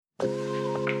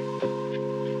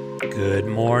Good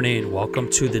morning.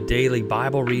 Welcome to the daily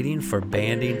Bible reading for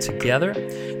Banding Together.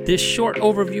 This short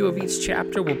overview of each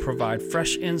chapter will provide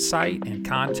fresh insight and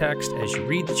context as you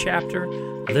read the chapter,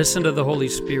 listen to the Holy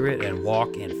Spirit, and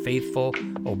walk in faithful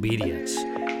obedience.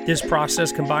 This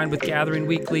process, combined with gathering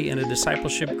weekly in a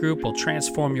discipleship group, will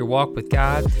transform your walk with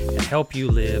God and help you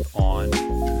live on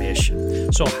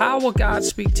mission. So how will God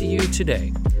speak to you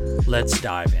today? Let's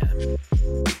dive in.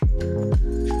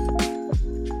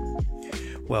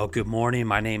 Well, good morning.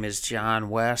 My name is John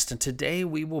West, and today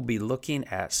we will be looking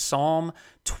at Psalm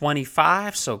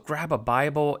 25. So grab a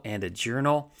Bible and a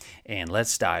journal, and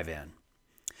let's dive in.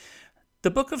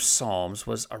 The book of Psalms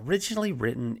was originally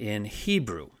written in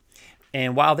Hebrew,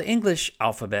 and while the English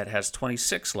alphabet has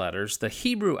 26 letters, the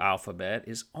Hebrew alphabet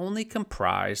is only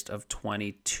comprised of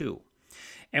 22.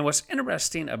 And what's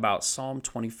interesting about Psalm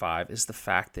 25 is the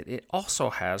fact that it also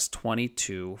has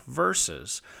 22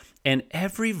 verses. And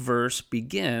every verse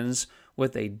begins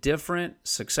with a different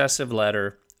successive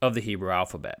letter of the Hebrew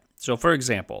alphabet. So, for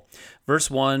example,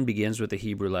 verse 1 begins with the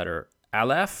Hebrew letter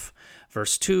Aleph.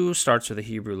 Verse 2 starts with the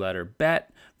Hebrew letter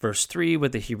Bet. Verse 3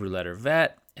 with the Hebrew letter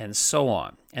Vet, and so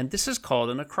on. And this is called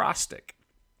an acrostic.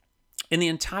 In the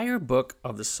entire book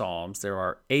of the Psalms, there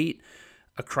are 8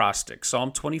 acrostics,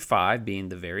 Psalm 25 being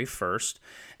the very first.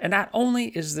 And not only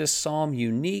is this psalm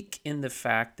unique in the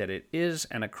fact that it is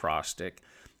an acrostic,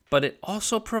 but it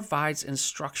also provides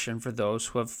instruction for those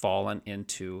who have fallen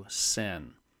into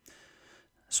sin.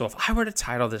 So if I were to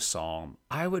title this psalm,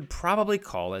 I would probably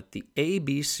call it the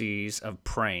ABCs of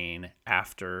praying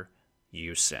after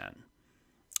you sin.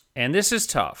 And this is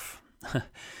tough.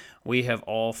 We have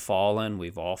all fallen.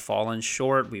 We've all fallen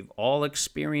short. We've all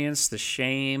experienced the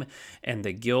shame and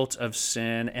the guilt of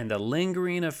sin, and the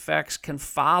lingering effects can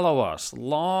follow us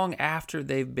long after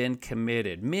they've been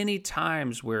committed. Many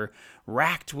times we're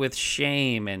racked with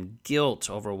shame and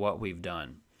guilt over what we've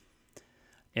done.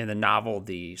 In the novel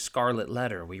The Scarlet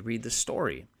Letter, we read the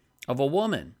story of a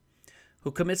woman who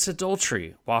commits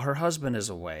adultery while her husband is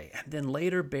away, and then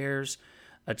later bears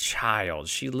a child.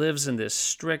 She lives in this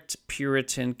strict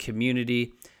Puritan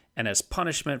community, and as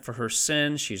punishment for her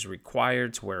sin, she's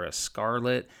required to wear a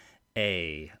scarlet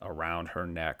A around her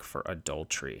neck for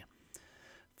adultery.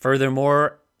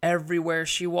 Furthermore, everywhere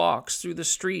she walks through the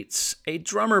streets, a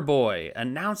drummer boy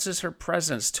announces her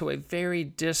presence to a very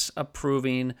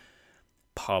disapproving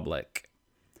public.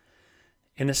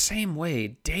 In the same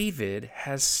way, David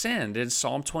has sinned in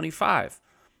Psalm 25.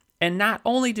 And not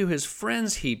only do his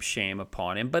friends heap shame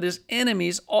upon him, but his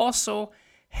enemies also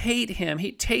hate him.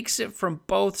 He takes it from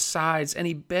both sides, and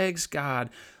he begs God,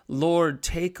 Lord,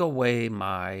 take away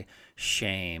my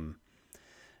shame.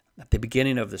 At the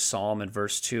beginning of the psalm, in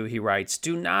verse 2, he writes,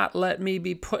 do not let me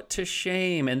be put to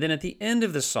shame. And then at the end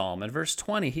of the psalm, in verse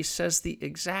 20, he says the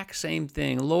exact same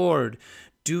thing, Lord,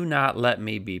 do not let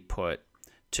me be put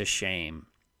to shame.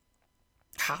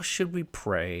 How should we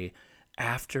pray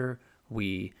after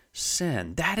we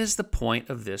sin? That is the point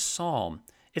of this psalm.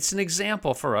 It's an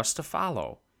example for us to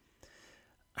follow.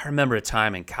 I remember a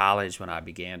time in college when I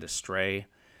began to stray.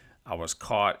 I was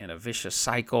caught in a vicious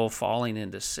cycle, falling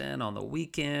into sin on the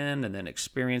weekend and then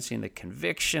experiencing the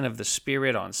conviction of the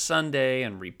Spirit on Sunday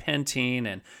and repenting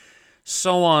and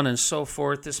so on and so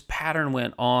forth. This pattern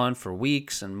went on for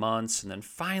weeks and months, and then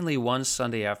finally one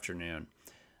Sunday afternoon,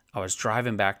 I was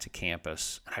driving back to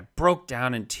campus and I broke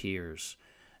down in tears.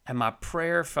 And my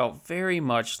prayer felt very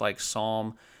much like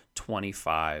Psalm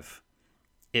 25.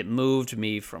 It moved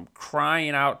me from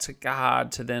crying out to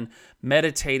God to then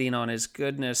meditating on His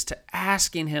goodness, to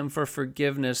asking Him for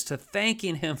forgiveness, to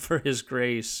thanking Him for His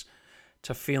grace,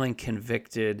 to feeling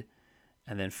convicted,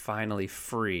 and then finally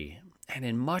free. And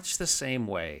in much the same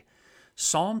way,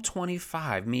 Psalm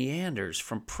 25 meanders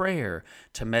from prayer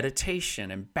to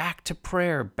meditation and back to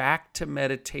prayer, back to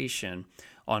meditation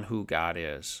on who God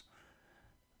is.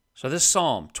 So this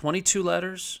psalm, 22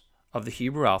 letters of the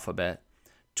Hebrew alphabet,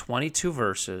 22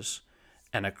 verses,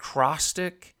 an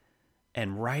acrostic,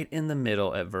 and right in the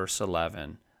middle at verse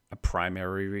 11, a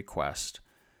primary request.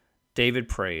 David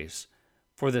prays,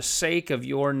 for the sake of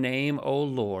your name, O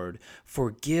Lord,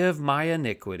 forgive my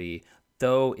iniquity,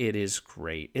 though it is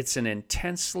great. It's an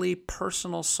intensely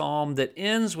personal psalm that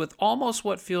ends with almost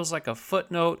what feels like a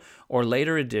footnote or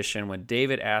later addition when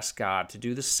David asks God to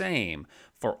do the same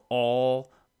for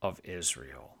all of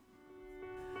Israel.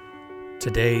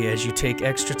 Today, as you take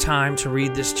extra time to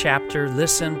read this chapter,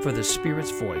 listen for the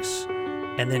Spirit's voice,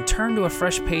 and then turn to a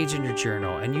fresh page in your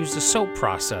journal and use the SOAP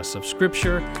process of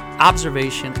scripture,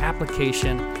 observation,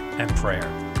 application, and prayer.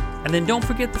 And then don't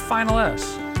forget the final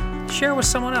S. Share with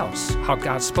someone else how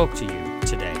God spoke to you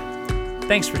today.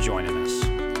 Thanks for joining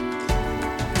us.